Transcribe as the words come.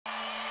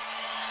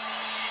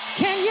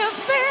you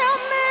feel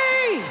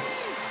me?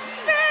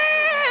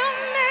 Feel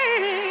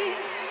me?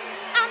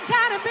 I'm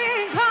tired of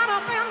being caught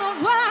up in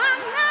those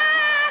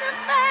one-night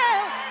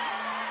affairs.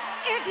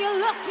 If you're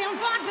looking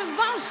for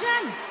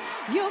devotion,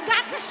 you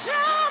got to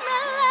show me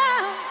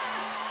love.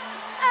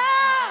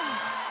 Oh,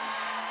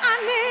 I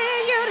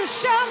need you to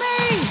show me.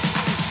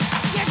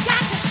 You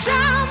got to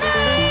show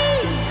me.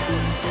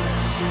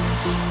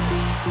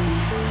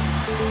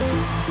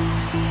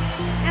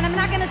 And I'm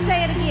not gonna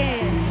say it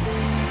again.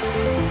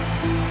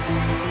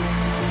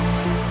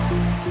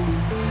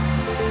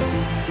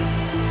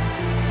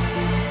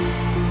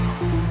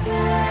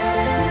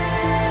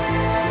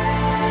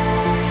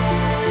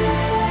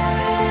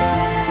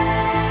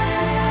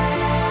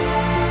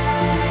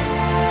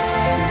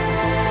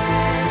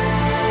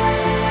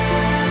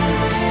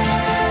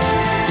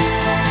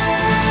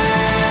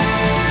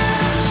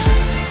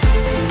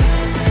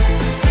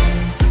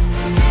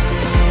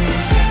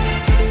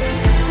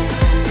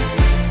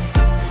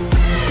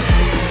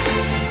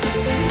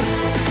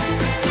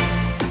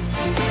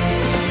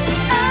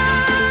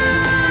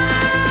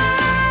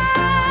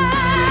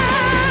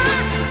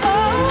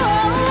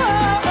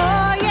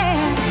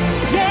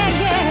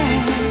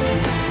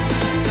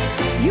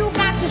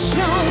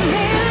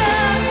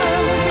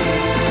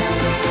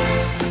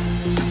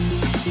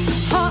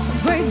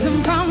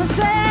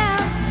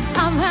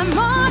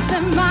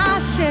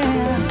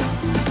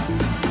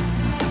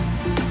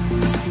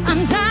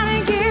 I'm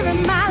tired of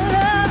giving my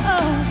love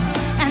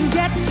and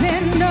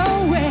getting no